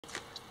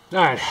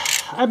Alright,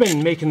 I've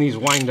been making these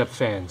wind-up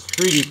fans,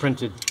 3D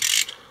printed,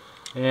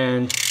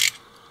 and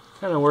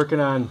kind of working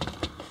on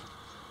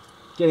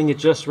getting it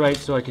just right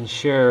so I can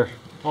share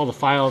all the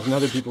files and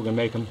other people can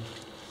make them.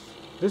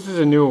 This is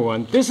a newer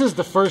one. This is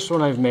the first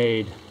one I've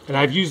made, and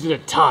I've used it a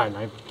ton.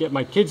 I get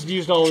my kids to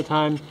use it all the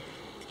time,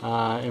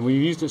 and we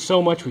used it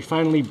so much we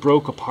finally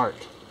broke a part.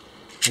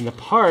 And the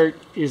part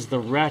is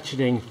the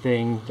ratcheting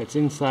thing that's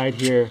inside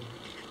here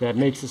that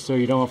makes it so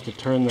you don't have to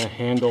turn the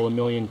handle a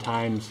million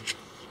times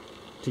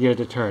to get it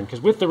to turn.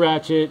 Because with the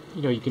ratchet,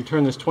 you know, you can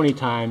turn this 20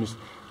 times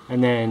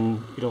and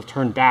then it'll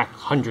turn back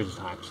hundreds of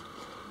times.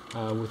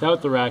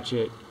 Without the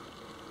ratchet,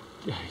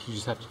 you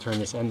just have to turn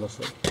this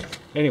endlessly.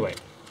 Anyway,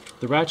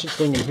 the ratchet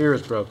thing in here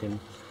is broken.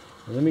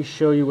 And let me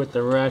show you what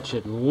the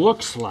ratchet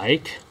looks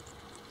like.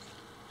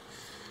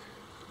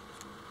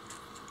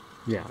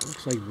 Yeah, it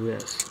looks like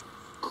this.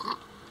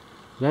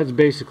 That's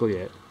basically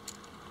it.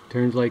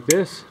 Turns like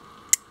this,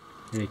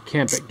 and it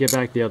can't get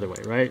back the other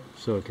way, right?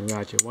 So it can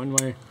ratchet one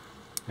way,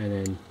 and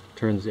then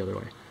turns the other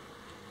way.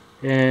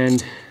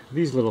 And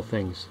these little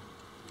things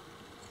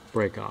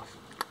break off.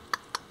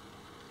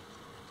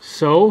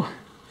 So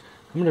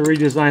I'm going to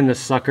redesign this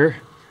sucker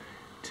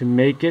to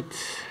make it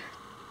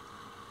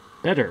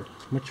better,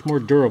 much more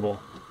durable.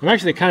 I'm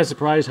actually kind of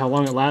surprised how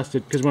long it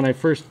lasted, because when I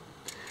first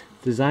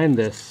designed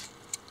this,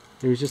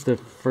 it was just the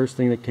first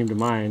thing that came to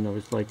mind. I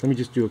was like, let me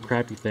just do a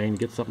crappy thing to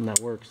get something that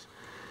works.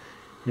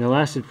 And it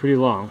lasted pretty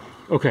long.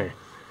 Okay.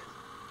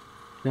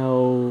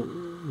 Now,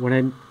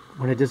 when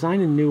I design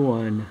a new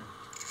one,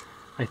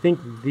 I think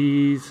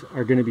these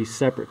are going to be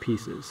separate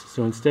pieces.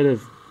 So instead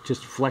of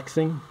just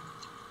flexing,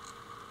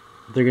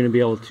 they're going to be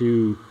able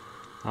to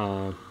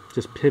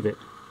just pivot,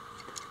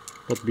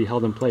 but be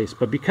held in place.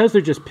 But because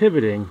they're just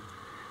pivoting,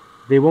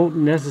 they won't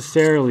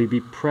necessarily be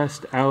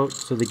pressed out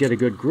so they get a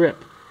good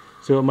grip.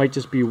 So it might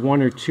just be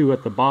one or two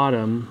at the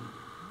bottom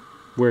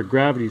where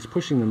gravity is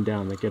pushing them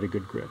down that get a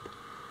good grip.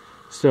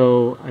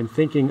 So I'm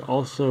thinking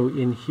also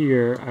in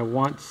here I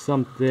want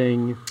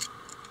something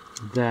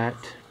that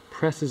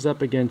presses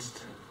up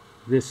against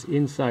this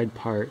inside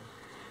part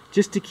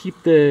just to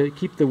keep the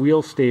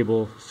wheel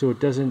stable so it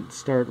doesn't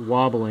start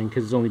wobbling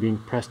because it's only being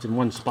pressed in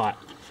one spot.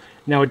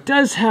 Now it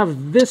does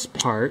have this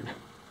part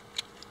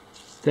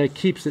that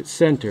keeps it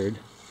centered,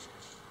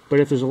 but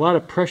if there's a lot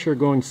of pressure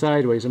going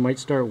sideways, it might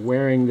start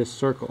wearing this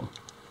circle.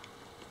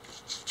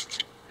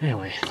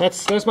 Anyway,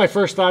 that's my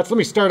first thoughts. Let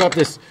me start up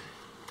this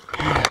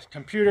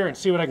computer and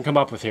see what I can come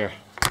up with here.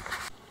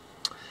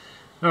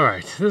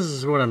 Alright, this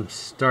is what I'm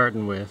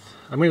starting with.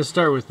 I'm going to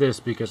start with this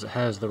because it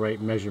has the right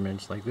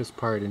measurements. Like this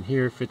part in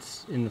here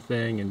fits in the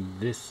thing, and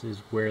this is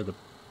where the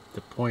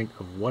point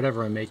of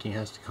whatever I'm making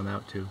has to come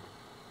out to.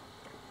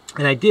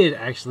 And I did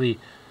actually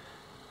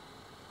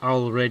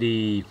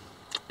already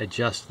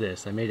adjust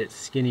this. I made it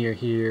skinnier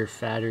here,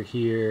 fatter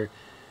here,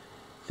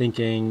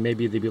 thinking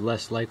maybe they'd be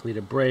less likely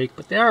to break,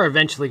 but they are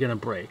eventually going to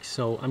break,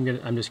 so I'm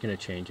just going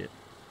to change it.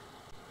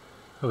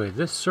 Okay,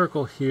 this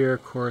circle here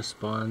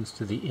corresponds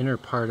to the inner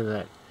part of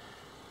that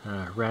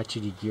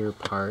ratchety gear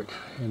part,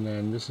 and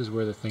then this is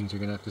where the things are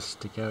going to have to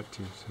stick out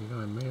to. So, you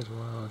know, I may as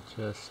well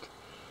just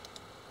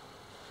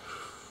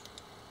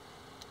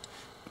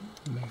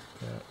make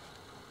that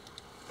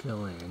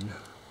fill in.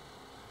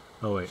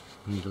 Oh wait,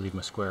 I need to leave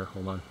my square,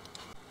 hold on.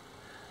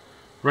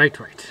 Right,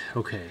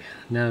 okay.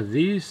 Now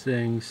these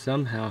things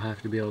somehow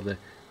have to be able to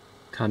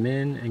come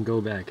in and go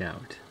back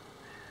out.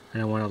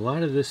 And I want a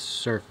lot of this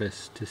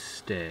surface to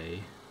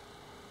stay,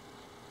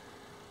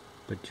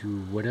 but do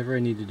whatever I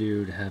need to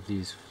do to have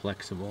these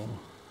flexible.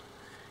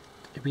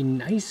 It'd be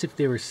nice if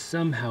they were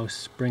somehow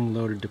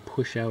spring-loaded to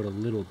push out a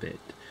little bit,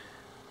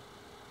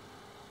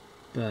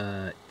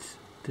 but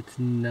that's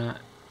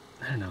not,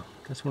 I don't know,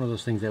 that's one of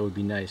those things that would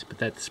be nice, but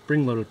that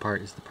spring-loaded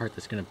part is the part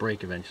that's going to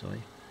break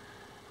eventually.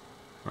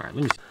 Alright,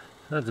 let me see.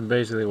 That's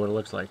basically what it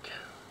looks like,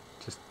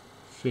 just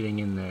fitting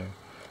in there.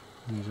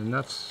 And there's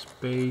enough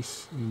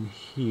space in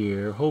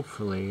here,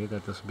 hopefully,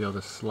 that this will be able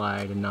to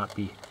slide and not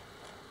be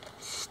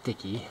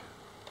sticky.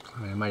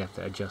 I mean, I might have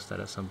to adjust that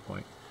at some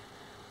point.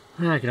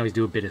 I can always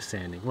do a bit of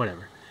sanding,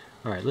 whatever.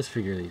 Alright, let's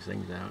figure these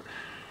things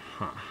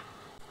out.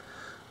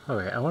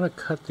 Okay, I want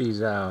to cut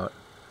these out,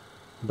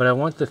 but I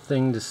want the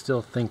thing to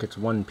still think it's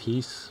one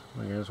piece.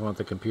 Like, I just want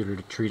the computer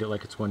to treat it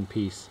like it's one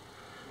piece.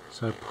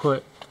 So I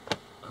put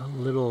a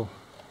little,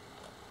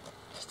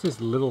 just this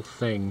little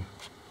thing,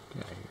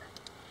 get out of here.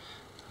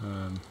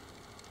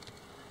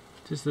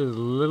 Just this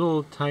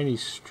little tiny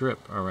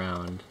strip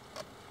around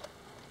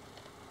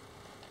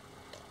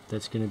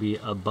that's going to be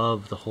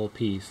above the whole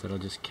piece that'll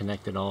just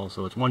connect it all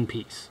so it's one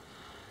piece.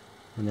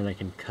 And then I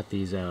can cut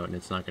these out and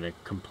it's not going to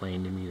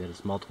complain to me that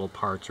it's multiple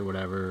parts or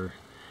whatever.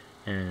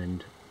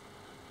 And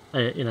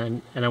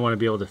I want to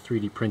be able to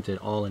 3D print it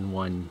all in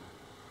one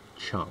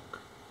chunk,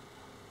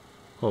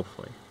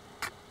 hopefully.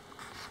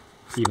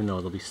 Even though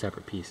they'll be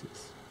separate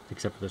pieces,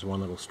 except for this one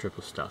little strip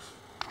of stuff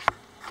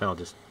that I'll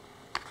just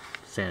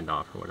sand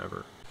off or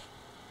whatever.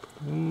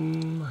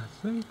 I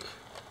think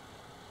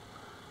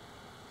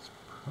it's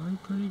probably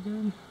pretty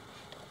good.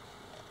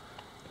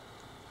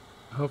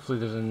 hopefully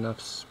there's enough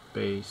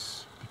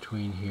space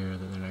between here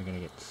that they're not going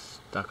to get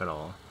stuck at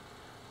all.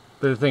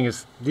 But the thing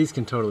is, these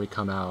can totally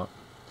come out,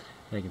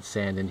 and I can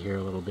sand in here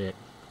a little bit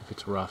if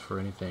it's rough or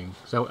anything.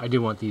 So I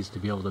do want these to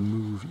be able to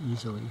move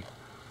easily.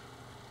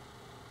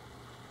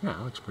 Yeah,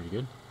 that looks pretty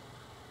good.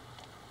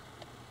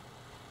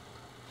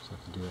 Just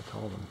have to do that to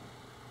all of them.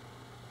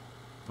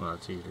 Well,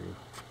 it's easier to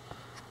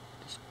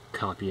just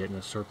copy it in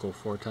a circle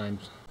 4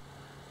 times.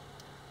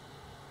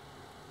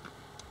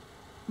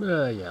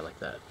 Yeah, like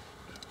that.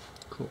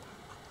 Cool.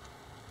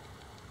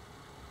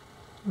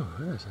 Oh,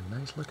 that's a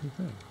nice looking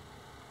thing.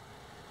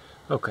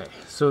 Okay,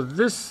 so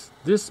this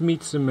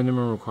meets the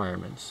minimum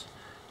requirements.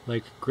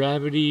 Like,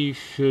 gravity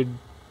should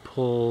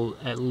pull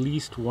at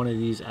least one of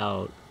these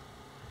out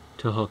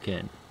to hook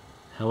in.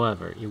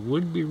 However, it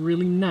would be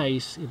really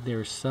nice if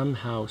they're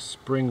somehow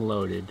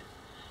spring-loaded.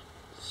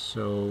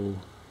 So,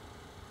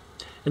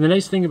 and the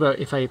nice thing about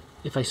if I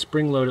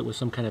spring-load it with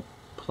some kind of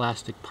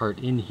plastic part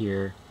in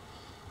here,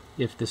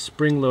 if the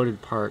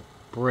spring-loaded part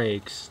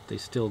breaks, they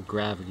still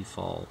gravity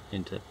fall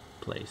into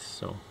place.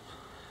 So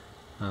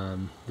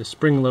the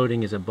spring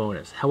loading is a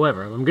bonus.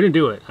 However, if I'm going to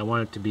do it, I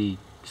want it to be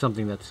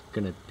something that's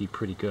going to be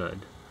pretty good,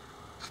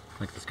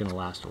 like it's going to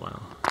last a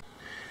while.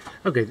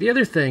 Okay, the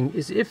other thing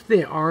is if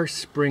they are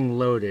spring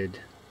loaded,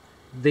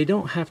 they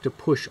don't have to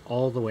push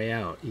all the way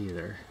out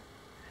either.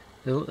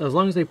 As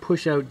long as they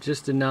push out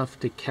just enough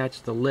to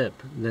catch the lip,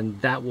 then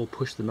that will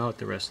push them out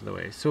the rest of the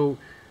way. So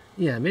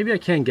yeah, maybe I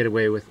can get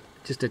away with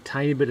just a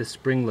tiny bit of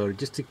spring load,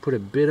 just to put a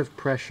bit of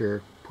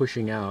pressure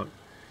pushing out,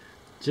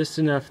 just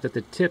enough that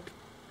the tip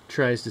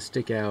tries to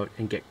stick out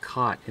and get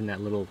caught in that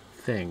little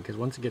thing, because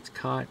once it gets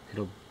caught,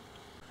 it'll...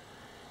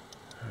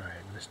 Alright,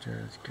 mister,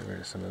 let's get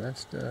rid of some of that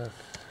stuff.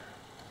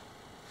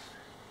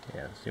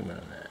 Yeah, let's zoom in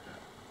on that.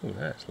 Ooh,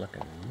 that's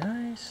looking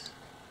nice.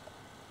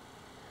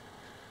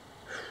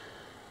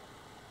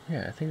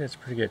 Yeah, I think that's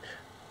pretty good.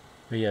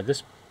 But yeah,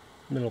 this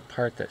little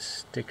part that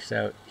sticks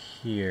out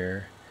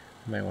here,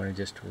 I might want to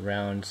just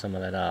round some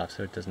of that off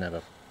so it doesn't have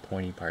a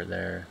pointy part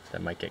there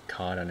that might get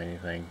caught on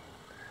anything.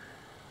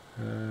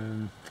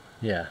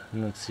 Yeah,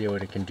 and let's see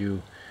what it can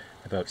do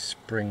about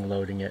spring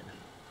loading it.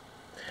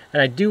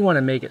 And I do want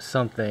to make it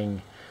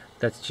something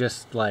that's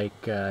just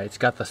like, it's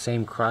got the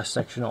same cross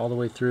section all the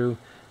way through,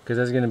 because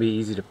that's going to be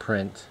easy to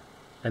print.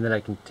 And then I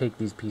can take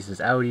these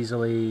pieces out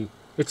easily.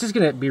 It's just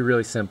going to be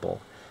really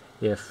simple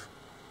if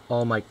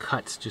all my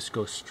cuts just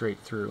go straight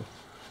through.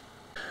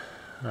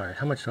 Alright,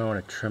 how much do I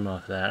want to trim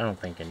off that? I don't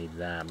think I need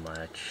that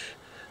much.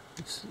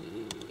 Let's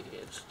see,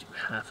 let's do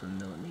 0.5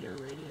 millimeter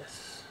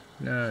radius.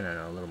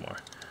 No, a little more.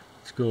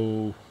 Let's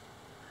go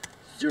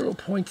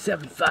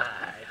 0.75.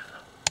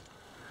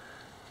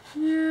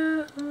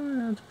 Yeah,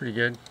 that's pretty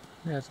good.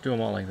 Yeah, let's do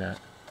them all like that.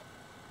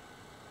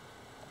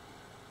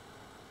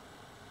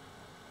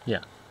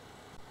 Yeah.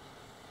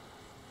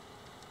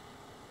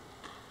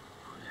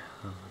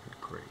 Oh,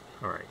 great.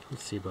 Alright,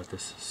 let's see about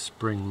this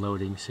spring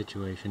loading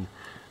situation.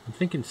 I'm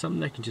thinking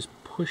something I can just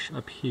push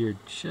up here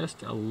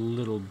just a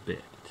little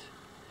bit.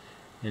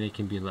 And it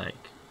can be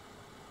like,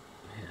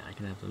 yeah, I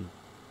can have the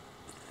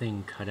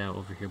thing cut out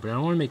over here. But I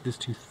don't want to make this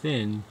too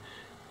thin,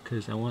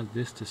 because I want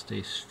this to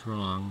stay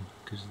strong,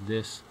 because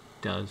this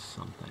does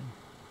something.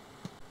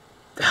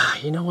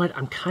 You know what?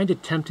 I'm kind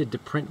of tempted to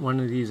print one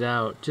of these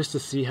out just to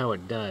see how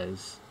it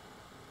does.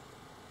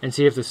 And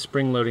see if the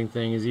spring loading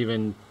thing is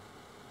even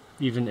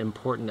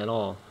important at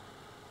all.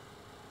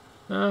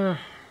 Yeah,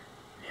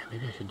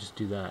 maybe I should just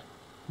do that.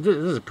 This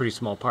is a pretty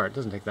small part. It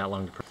doesn't take that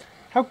long to print.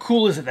 How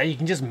cool is it that you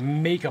can just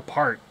make a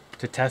part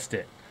to test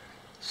it?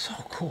 So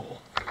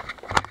cool.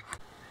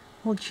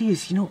 Well,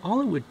 geez, you know,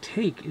 all it would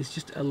take is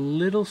just a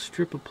little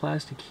strip of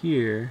plastic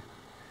here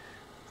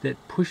that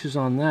pushes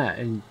on that,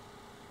 and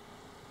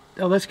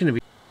oh, that's gonna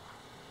be...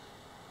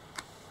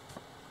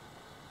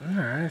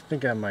 Alright, I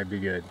think that might be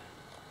good.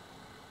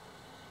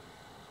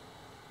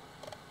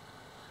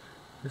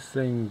 This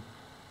thing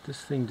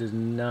does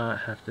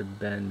not have to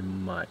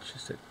bend much,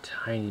 just a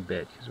tiny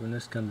bit, because when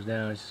this comes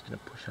down, it's just going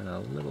to push on a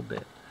little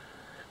bit.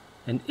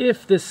 And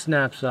if this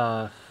snaps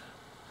off,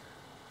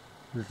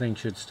 the thing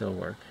should still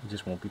work. It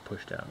just won't be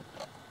pushed out.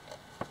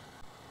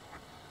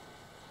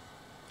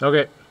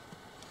 Okay,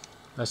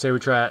 I say we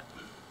try it.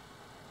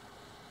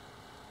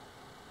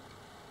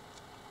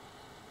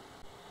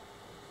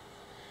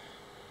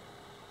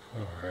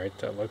 Alright,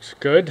 that looks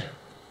good.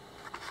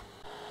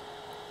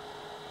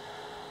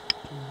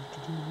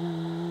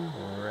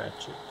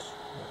 Ratchet.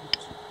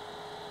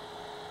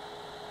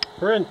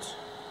 Print.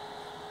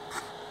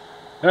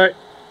 Alright.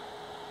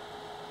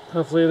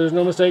 Hopefully there's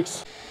no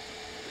mistakes.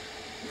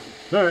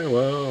 Alright,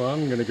 well,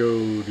 I'm gonna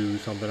go do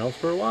something else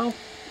for a while.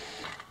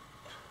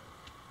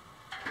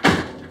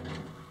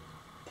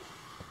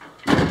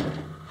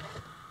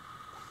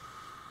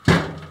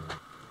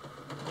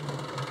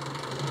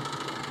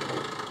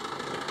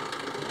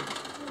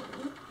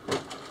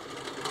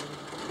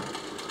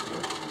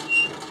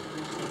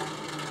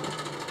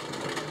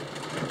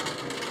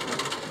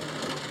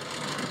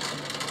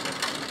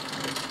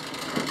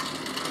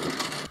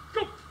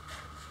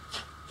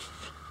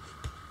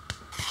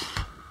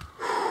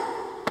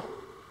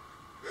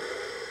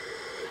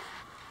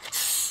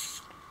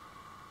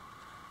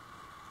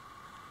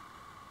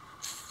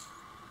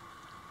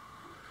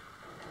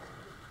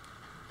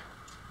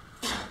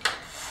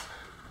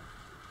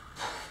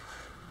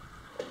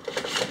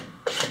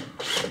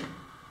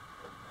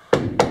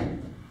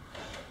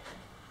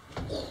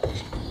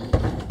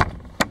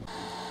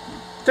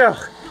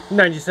 Oh,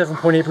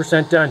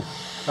 97.8% done.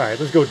 All right,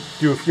 let's go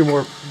do a few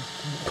more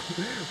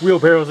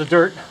wheelbarrows of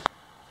dirt.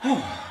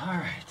 Oh, all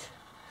right,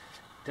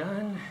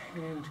 done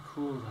and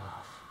cooled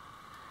off.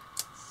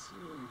 Let's see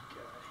what we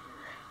got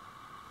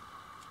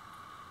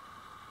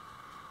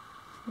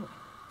here.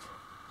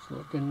 It's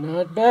looking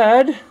not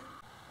bad.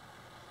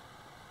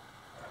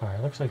 All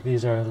right, looks like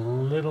these are a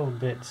little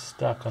bit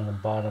stuck on the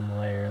bottom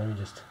layer. Let me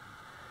just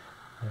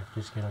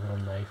get a little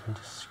knife and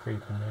just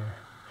scrape in there.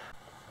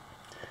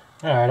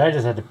 All right, I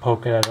just had to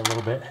poke it out a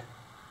little bit.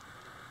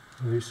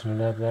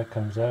 Loosen it up, that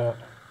comes out.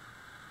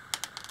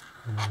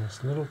 And then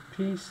this little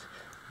piece,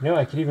 you know,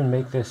 I could even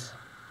make this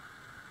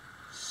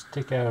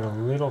stick out a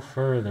little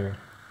further,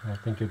 and I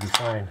think it'd be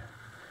fine.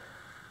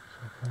 So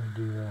I'll probably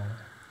do that.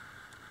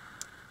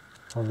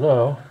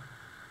 Although,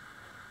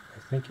 I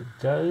think it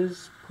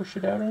does push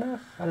it out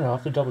enough. I don't know, I'll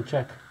have to double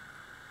check.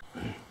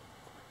 I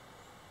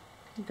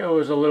think I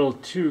was a little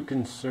too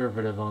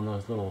conservative on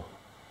those little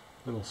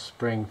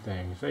spring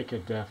things. They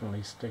could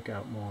definitely stick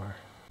out more.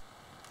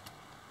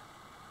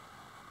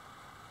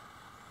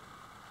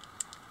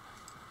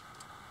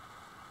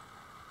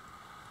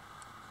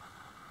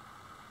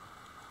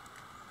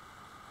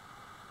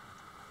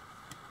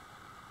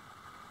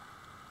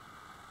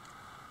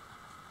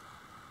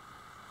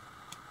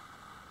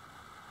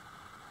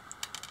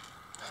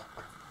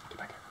 Get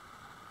back here.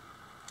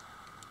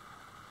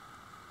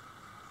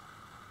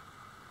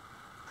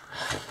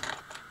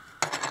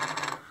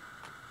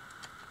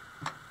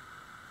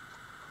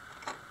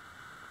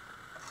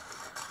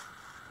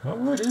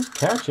 Oh, it is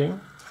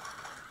catching.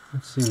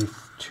 Let's see,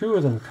 2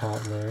 of them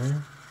caught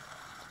there.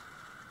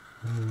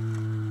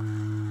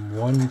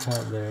 One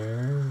caught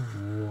there.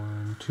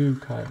 2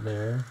 caught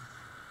there.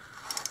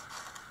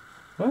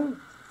 Well,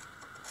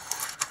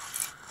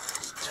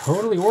 it's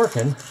totally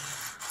working.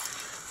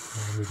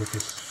 Let me get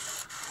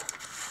this.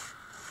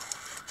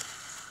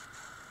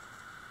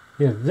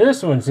 Yeah,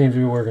 this one seems to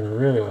be working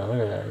really well. Look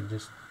at that. It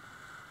just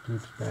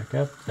loops back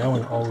up. That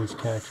one always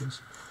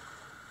catches.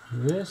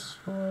 This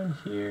one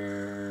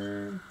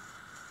here,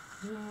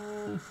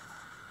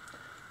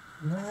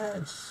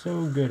 not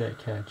so good at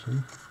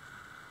catching.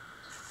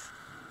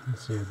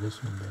 Let's see what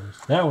this one does.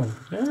 That one,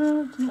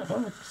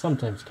 it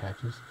sometimes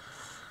catches.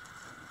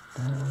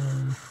 That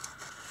one.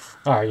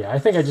 Alright, yeah, I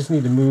think I just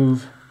need to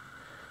move.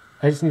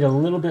 I just need a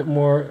little bit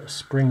more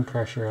spring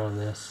pressure on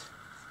this.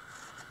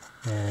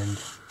 And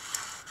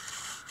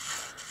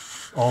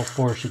all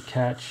 4 should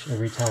catch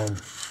every time.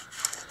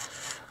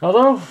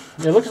 Although,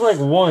 it looks like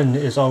one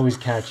is always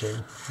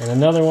catching, and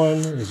another one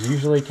is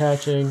usually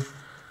catching,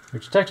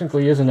 which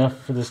technically is enough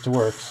for this to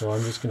work, so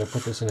I'm just going to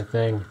put this in a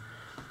thing,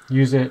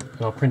 use it,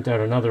 and I'll print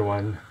out another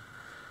one,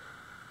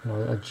 and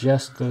I'll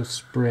adjust those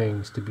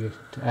springs to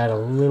add a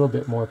little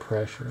bit more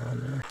pressure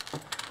on there.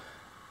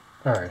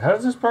 Alright, how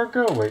does this part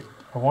go? Wait,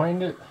 I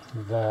wind it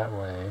that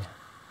way.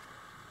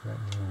 That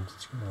means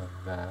it's going to go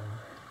that way.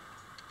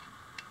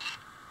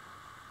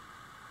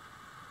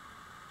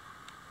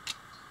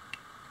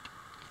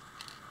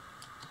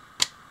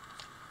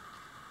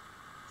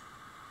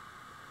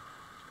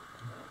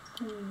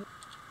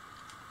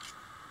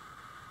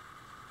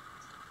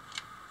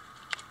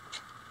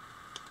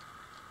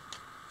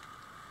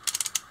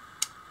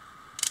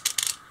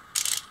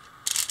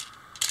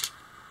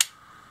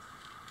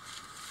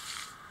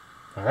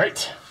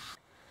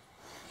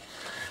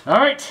 All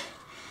right,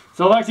 it's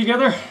all back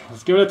together.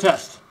 Let's give it a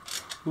test.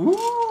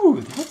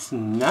 Ooh, that's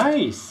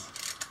nice.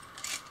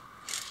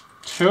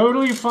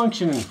 Totally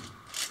functioning.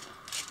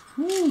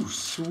 Ooh,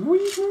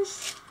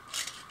 sweetness.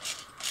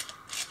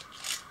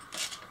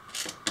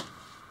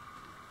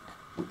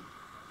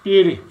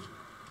 Beauty.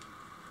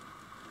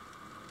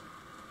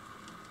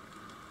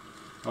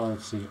 Oh,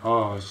 let's see.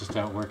 Oh, it's just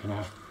out working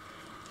out.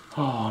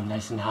 Oh,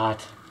 nice and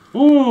hot.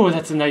 Ooh,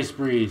 that's a nice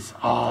breeze.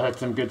 Oh, that's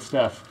some good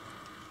stuff.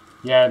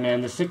 Yeah, man,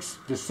 the six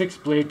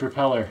blade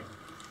propeller.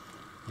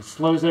 It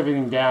slows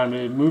everything down, but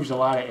it moves a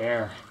lot of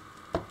air.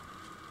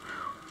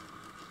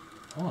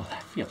 Oh,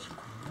 that feels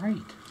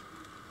great.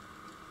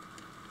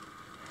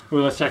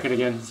 Ooh, let's check it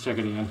again. Let's check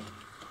it again.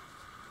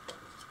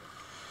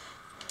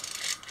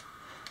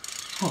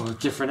 Oh,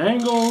 different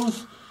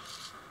angles.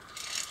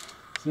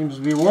 Seems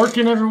to be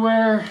working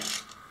everywhere.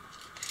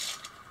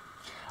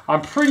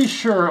 I'm pretty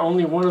sure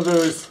only one of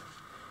those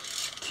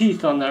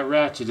teeth on that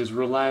ratchet is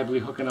reliably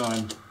hooking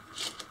on.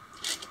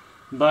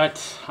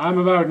 But I'm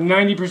about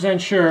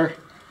 90% sure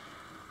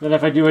that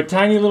if I do a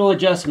tiny little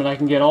adjustment, I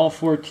can get all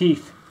 4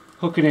 teeth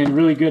hooking in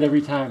really good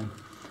every time.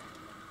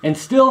 And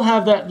still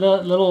have that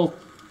little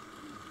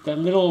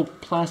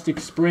plastic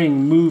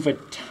spring move a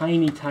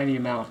tiny, tiny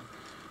amount.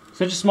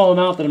 Such a small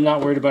amount that I'm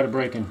not worried about it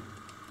breaking.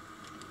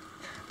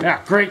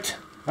 Yeah, great.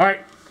 All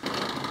right,